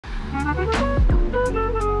Happy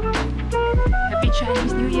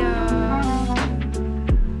Chinese New Year!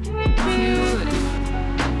 Cute!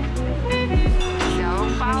 小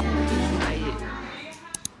包 try it.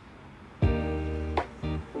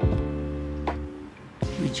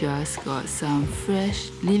 We just got some fresh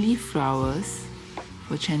lily flowers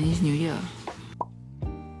for Chinese New Year.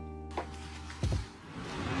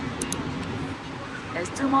 There's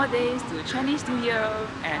 2 more days to Chinese New Year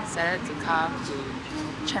and decided to come to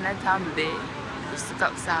Chinatown today to soak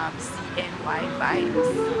up some CNY vibes.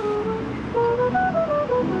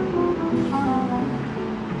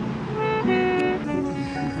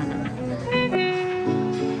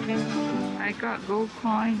 I got gold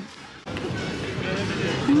coin.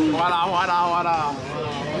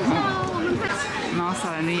 Now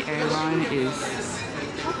suddenly everyone is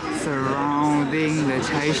surrounding the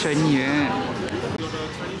Cai Shen Yuan.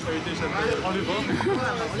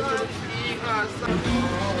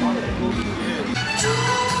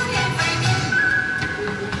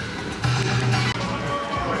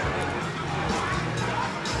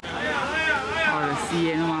 All the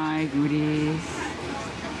CNY goodies.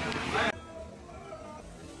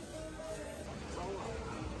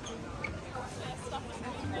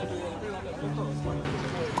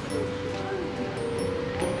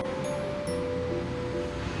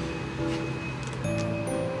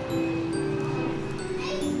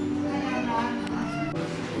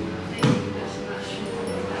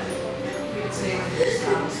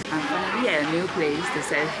 I'm finally at a new place to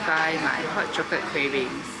satisfy my hot chocolate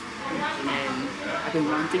cravings, and I've been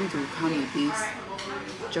wanting to come to this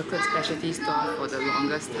chocolate specialty store for the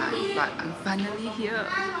longest time, but I'm finally here.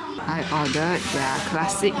 I ordered their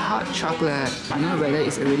classic hot chocolate. I don't know whether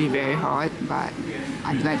it's already very hot, but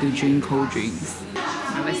I like to drink cold drinks.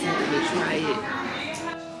 I'm excited to try it.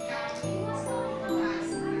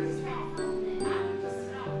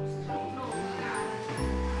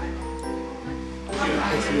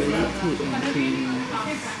 It's really thick and creamy,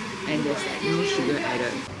 and there's like no sugar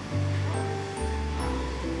added.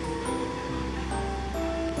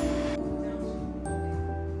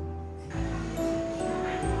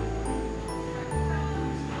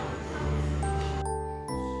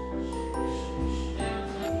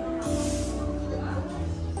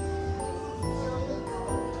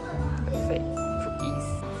 Perfect cookies.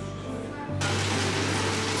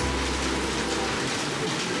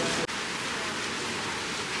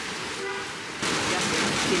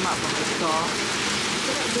 Came up from the store.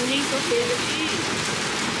 Look at doing so favorably.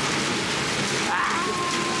 Wow!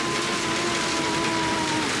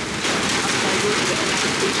 After I go to the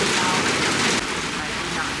electric station now, I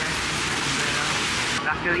think I'm going to use my umbrella.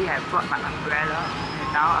 Luckily I brought my umbrella, and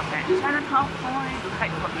now I'm at Chinatown Point to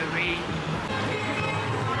hide from the rain.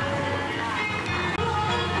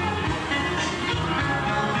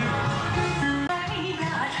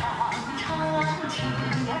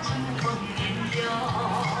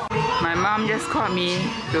 My mom just called me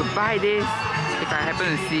to buy this if I happen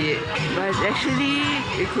to see it, but actually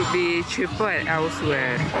it could be cheaper at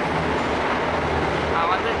elsewhere. I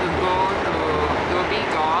wanted to go to Dhoby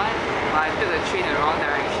Ghaut, but I took the train in the wrong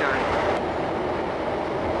direction.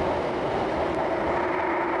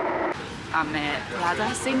 I'm at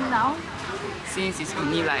Plaza Sing now, since it's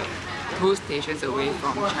only like 2 stations away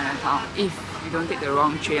from Chinatown if you don't take the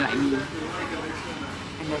wrong train like me.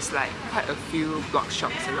 And there's like quite a few block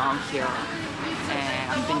shops around here,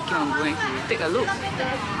 and I'm thinking I'm going to take a look,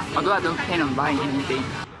 although I don't plan on buying anything.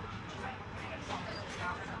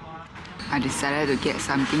 I decided to get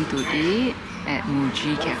something to eat at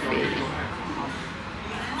Muji Cafe.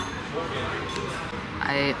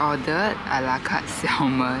 I ordered a la carte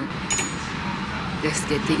salmon, just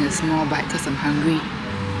getting a small bite because I'm hungry.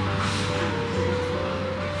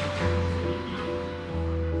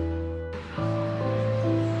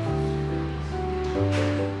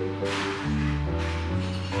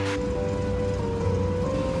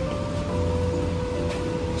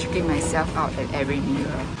 Checking myself out at every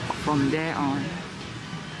mirror. From there on,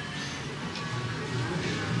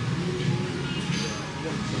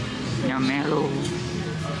 your mellow,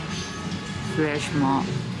 flash mob,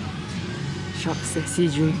 shop sexy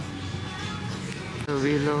drink, the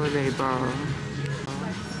willow label,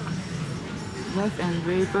 life and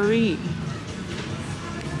bravery.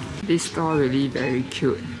 This store really very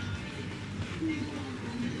cute,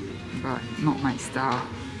 but not my style.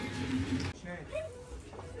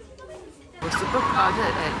 We're super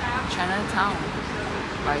crowded at Chinatown,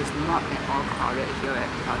 but it's not at all crowded here at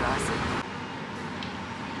Plaza Sing.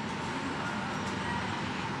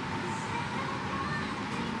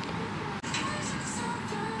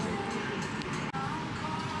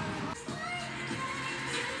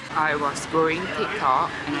 I was scrolling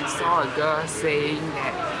TikTok and I saw a girl saying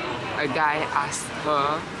that a guy asked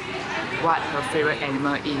her what her favorite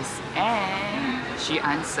animal is, and she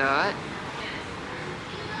answered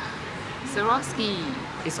Swarovski.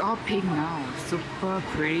 It's all pink now, super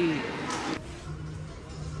pretty.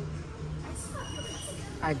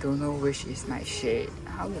 I don't know which is my shade.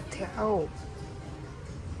 How to tell?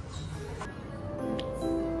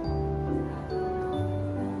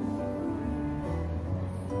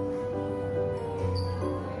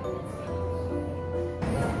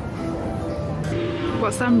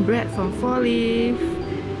 Got some bread from 4-Leaf.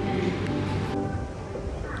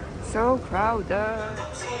 So crowded.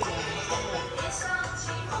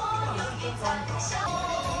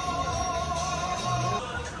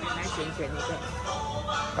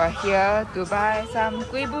 We're here to buy some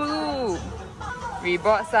kuih bulu. We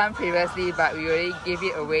bought some previously, but we already gave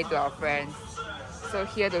it away to our friends. So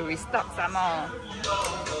here to restock some more.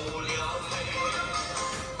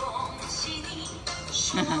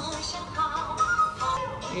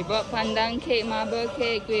 We bought pandan cake, marble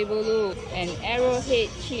cake, kuih bulu, and arrowhead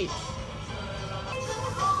cheese.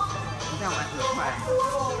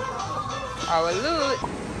 Our loot.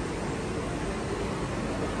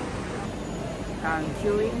 I'm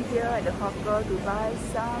queuing here at the hawker to buy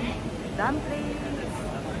some dumplings.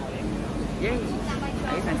 Yay!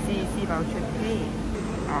 You can see voucher pay.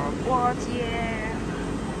 Our guajie.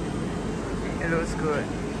 It looks good.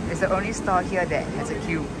 It's the only store here that has a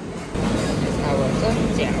queue. It's our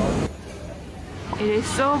zhenjiao. It is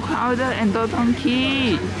so crowded and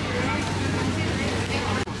Dotonki.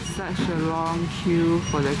 Such a long queue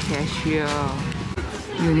for the cashier.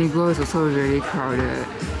 Uniqlo is also really crowded.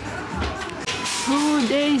 2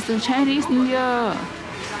 days to Chinese New Year.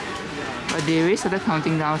 But they already started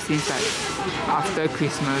counting down since like after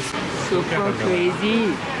Christmas. Super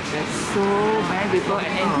crazy. There's so many people at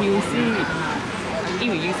NTUC. I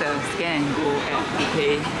think we use a scan and go app to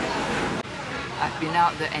pay. I've been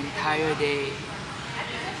out the entire day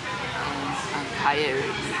and I'm tired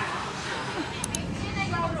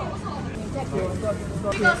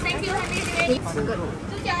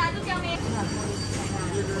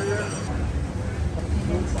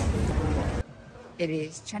It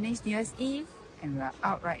is Chinese New Year's Eve and we're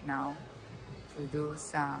out right now to do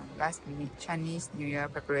some last minute Chinese New Year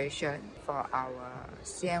preparation for our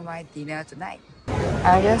CNY dinner tonight.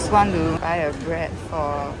 I just want to buy a bread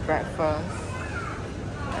for breakfast.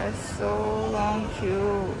 There's so long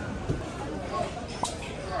queue.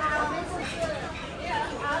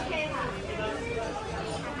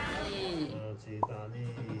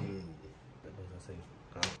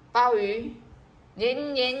 Bao yu,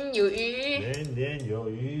 年年有余，年年有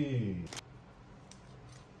余。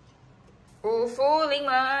五福临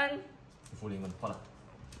门，五福临门，换了。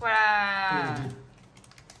哇啦！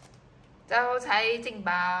招财进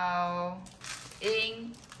宝，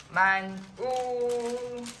迎满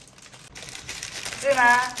屋，是吗？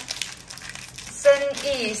生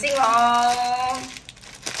意兴隆，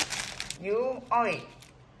如 oil，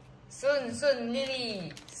 顺顺利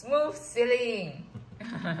利 ，smooth sailing。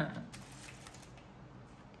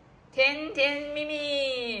甜甜蜜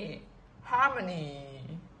蜜 ，harmony，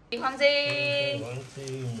 黄金，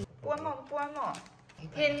不安莫，不安莫，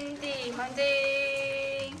天地黄金。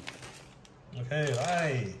OK，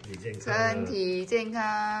 来，身体健康，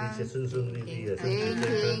一切顺顺利利的，平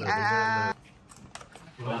平安安。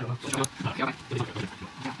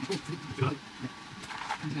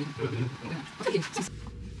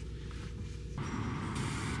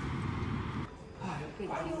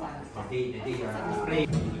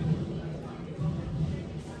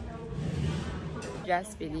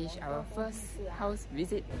Just finished our first house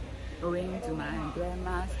visit, going to my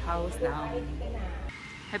grandma's house now.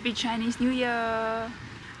 Happy Chinese New Year!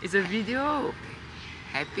 It's a video.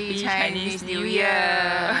 Happy Chinese New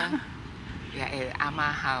Year! We are at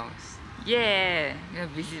Ama's house. Yeah, I'm gonna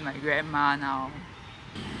visit my grandma now.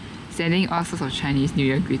 Sending all sorts of Chinese New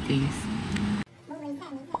Year greetings.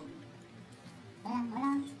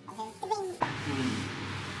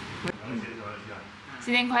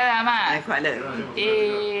 新年快乐，阿妈！快乐！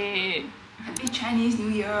 Happy Chinese New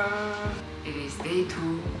Year! It is day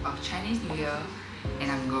 2 of Chinese New Year, and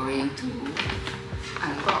I'm going to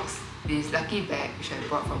unbox this lucky bag which I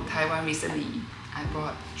bought from Taiwan recently. I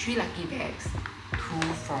bought 3 lucky bags, 2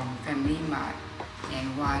 from Family Mart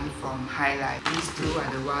and 1 from Highlight. These 2 are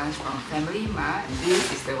the ones from Family Mart.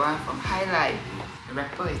 This is the one from Highlight. The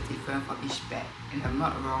wrapper is different for each bag, and if I'm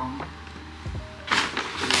not wrong,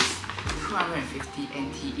 it's 250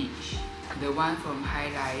 NT each. The one from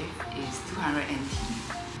Highlight is 200 NT.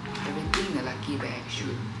 Everything in the lucky bag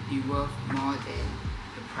should be worth more than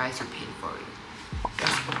the price you paid for it.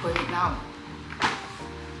 Just open it now.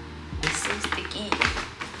 It's so sticky.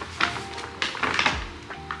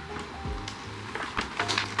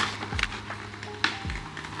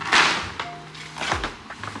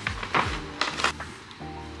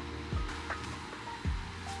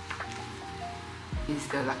 This is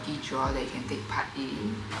the lucky draw that you can take part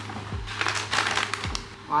in.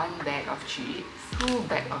 1 bag of chips, 2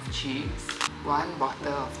 bags of chips, 1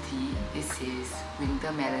 bottle of tea. This is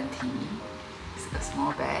winter melon tea. It's a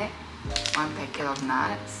small bag. 1 packet of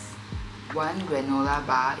nuts, 1 granola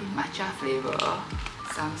bar in matcha flavor,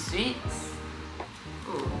 some sweets.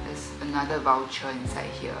 Oh, there's another voucher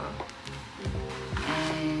inside here.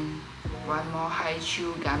 And 1 more high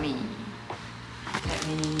chew gummy. Let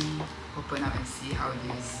me open up and see how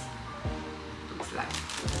this looks like.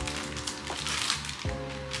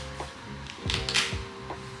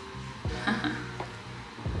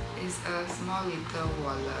 It's a small little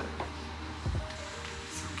wallet.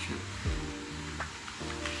 So cute.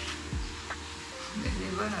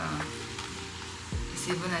 There's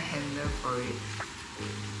even a handle for it.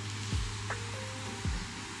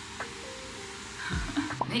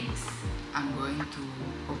 Next, I'm going to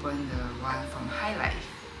open the one from High Life.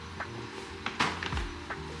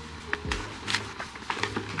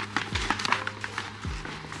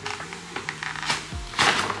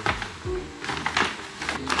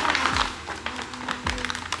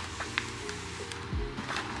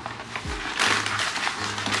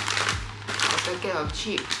 Packet of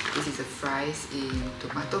chips. This is a fries in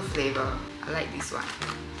tomato flavor. I like this one.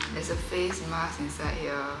 There's a face mask inside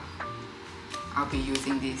here. I'll be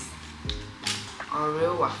using this.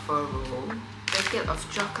 Oreo waffle roll. Packet of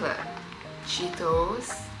chocolate.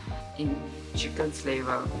 Cheetos in chicken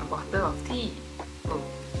flavor. A bottle of tea. Oh,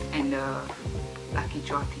 and the lucky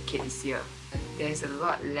draw ticket is here. There's a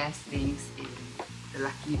lot less things in the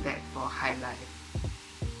lucky bag for High Life.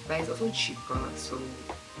 But it's also cheaper, so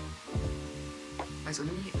it's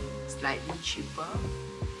only slightly cheaper,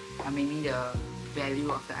 and maybe the value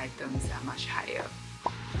of the items are much higher.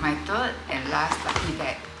 My third and last lucky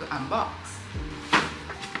bag to unbox.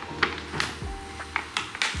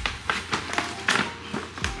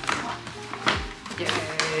 Yay!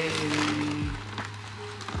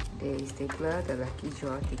 There is stapler the lucky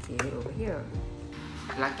draw ticket over here.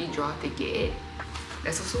 Lucky draw ticket.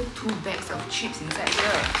 There's also 2 bags of chips inside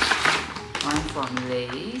here. 1 from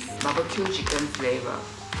Lay's, barbecue chicken flavor.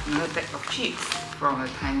 Another bag of chips from a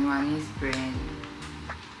Taiwanese brand.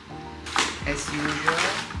 As usual,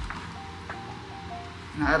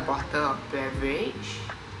 another bottle of beverage.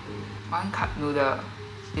 1 cup noodle.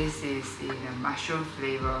 This is in a mushroom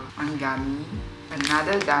flavor. 1 gummy.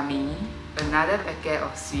 Another gummy. Another packet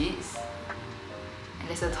of sweets. And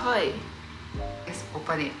there's a toy. Let's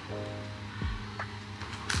open it.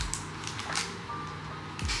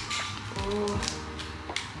 Oh,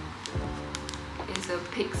 it's a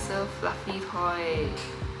pixel fluffy toy.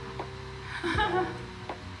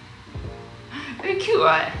 Very cute,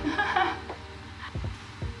 right?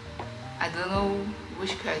 I don't know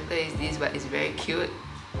which character is this, but it's very cute.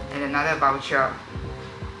 And another voucher.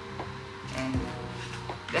 And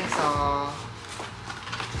that's all.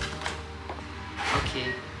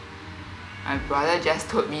 Okay. My brother just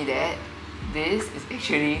told me that this is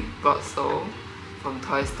actually Blossom from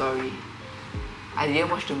Toy Story. I didn't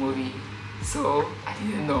watch the movie, so I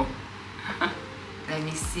didn't know. Let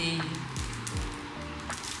me see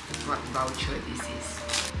what voucher this is.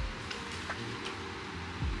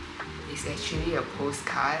 It's actually a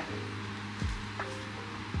postcard.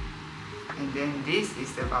 And then this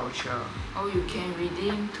is the voucher. Oh, you can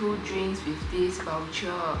redeem 2 drinks with this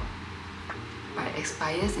voucher. But it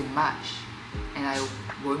expires in March, and I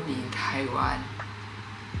won't be in Taiwan.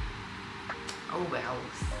 Oh well.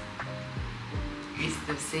 It's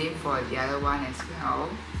the same for the other one as well.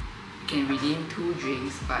 You can redeem 2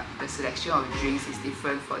 drinks, but the selection of drinks is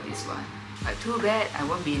different for this one. But too bad, I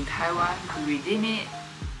won't be in Taiwan to redeem it.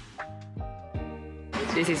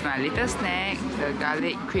 This is my little snack, the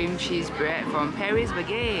garlic cream cheese bread from Paris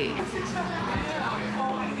Baguette.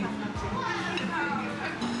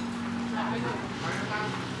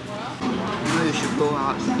 You know you should go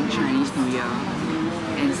out in Chinese New Year.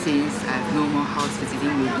 And since I have no more house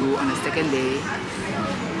visiting to do on the 2nd day,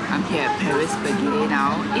 I'm here at Paris Baguette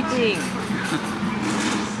now, eating!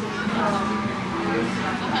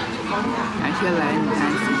 I hear lion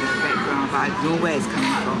dance in the background, but I don't know where it's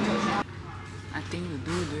coming from. Nothing to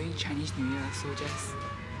do during Chinese New Year, so just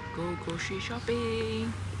go grocery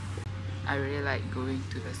shopping. I really like going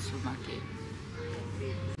to the supermarket.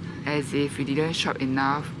 As if we didn't shop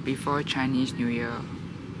enough before Chinese New Year.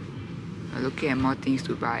 I'm looking at more things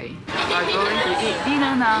to buy. We're going to eat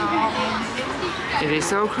dinner now. It is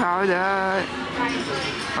so crowded.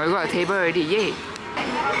 Oh, we got a table already, yay!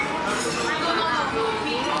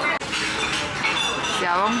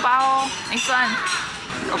 小笼包 next one.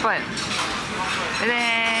 Open. Ta-da!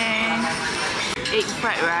 Egg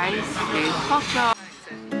fried rice with pork chop.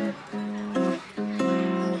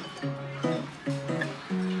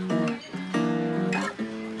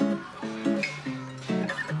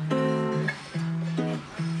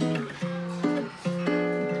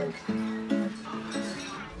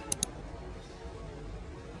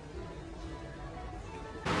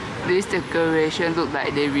 This decoration look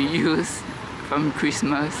like they reused from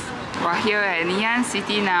Christmas. We're here at Neon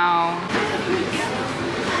City now.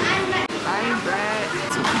 Buying bread.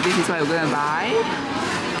 So this is what we're gonna buy.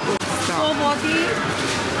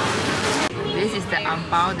 This is the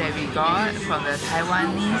angbao that we got from the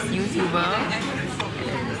Taiwanese YouTuber.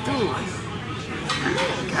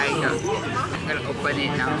 Kind of. I'm gonna open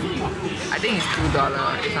it now. I think it's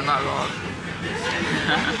 $2 if I'm not wrong.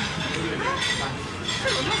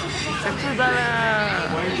 It's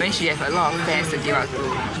 $2. When she has a lot of fans to give out to,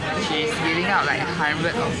 she's giving out like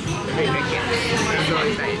hundreds of red rackets. So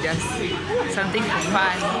it's like just something for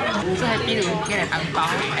fun. So happy to get an angbao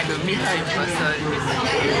and to meet her in person.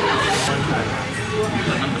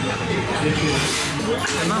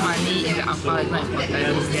 The more money in the angbao is not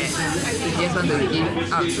important, is that she just want to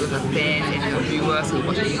give out to her fans and her viewers who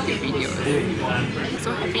watch the YouTube videos. So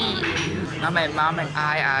happy! Now my mom and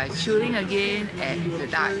I are chilling again at the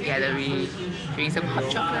dark gallery, drinking some hot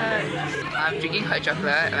chocolate. I'm drinking hot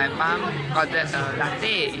chocolate. My mom ordered a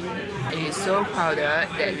latte. It is so crowded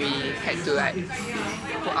that we had to like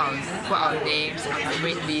put our names on the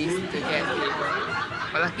wait list to get a table.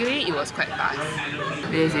 But luckily it was quite fast.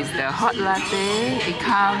 This is the hot latte. It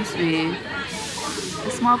comes with a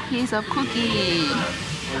small piece of cookie.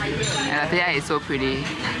 And latte art is so pretty.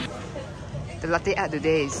 The latte art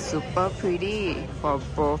today is super pretty for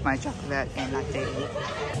both my chocolate and latte.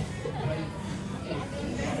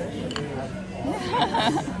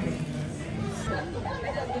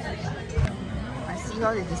 My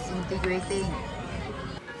seahorse is disintegrating.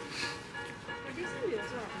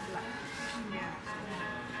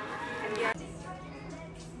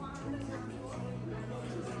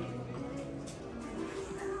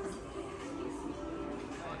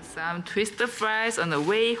 Some twister fries on the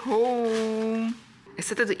way home.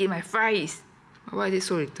 Excited to eat my fries. Why is it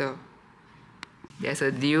so little? There's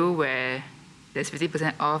a deal where there's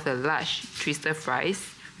 50% off the large twister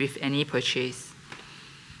fries with any purchase.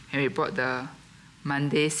 And we bought the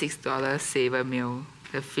Monday $6 saver meal,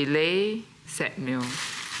 the filet set meal.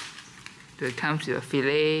 So it comes with a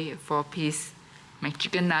filet, 4-piece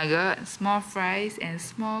McChicken nugget, small fries, and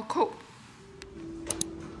small Coke.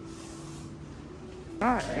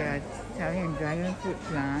 God, they are selling a dragon fruit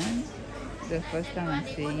plant. The first time I'm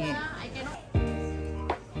seeing it.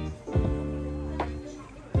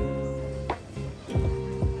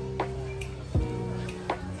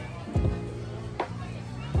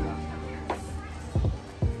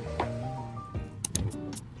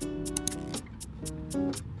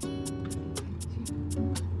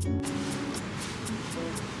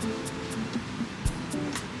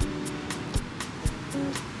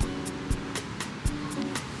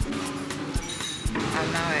 I'm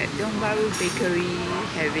now at Tiong Bahru Bakery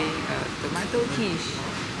having a tomato quiche.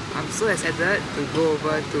 I'm so excited to go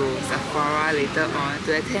over to Sephora later on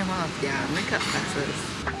to attend one of their makeup classes.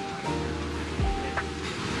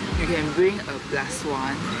 You can bring a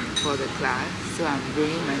 +1 for the class, so I'm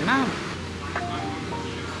bringing my mom.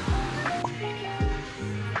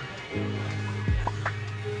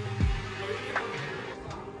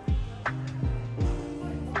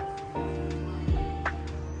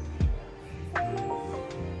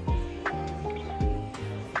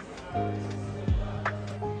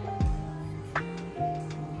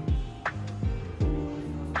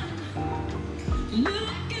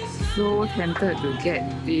 So tempted to get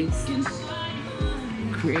this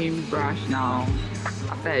cream brush now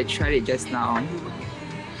after I tried it just now.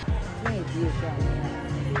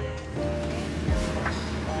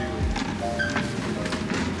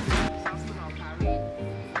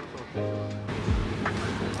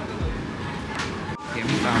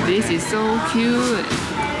 This is so cute.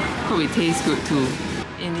 Hope it tastes good too.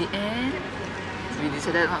 In the end, we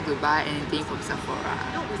decided not to buy anything from Sephora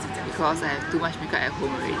because I have too much makeup at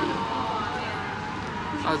home already.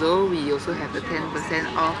 Although we also have the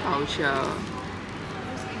 10% off voucher,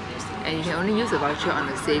 and you can only use the voucher on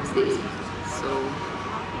the same day, so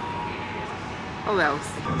oh well.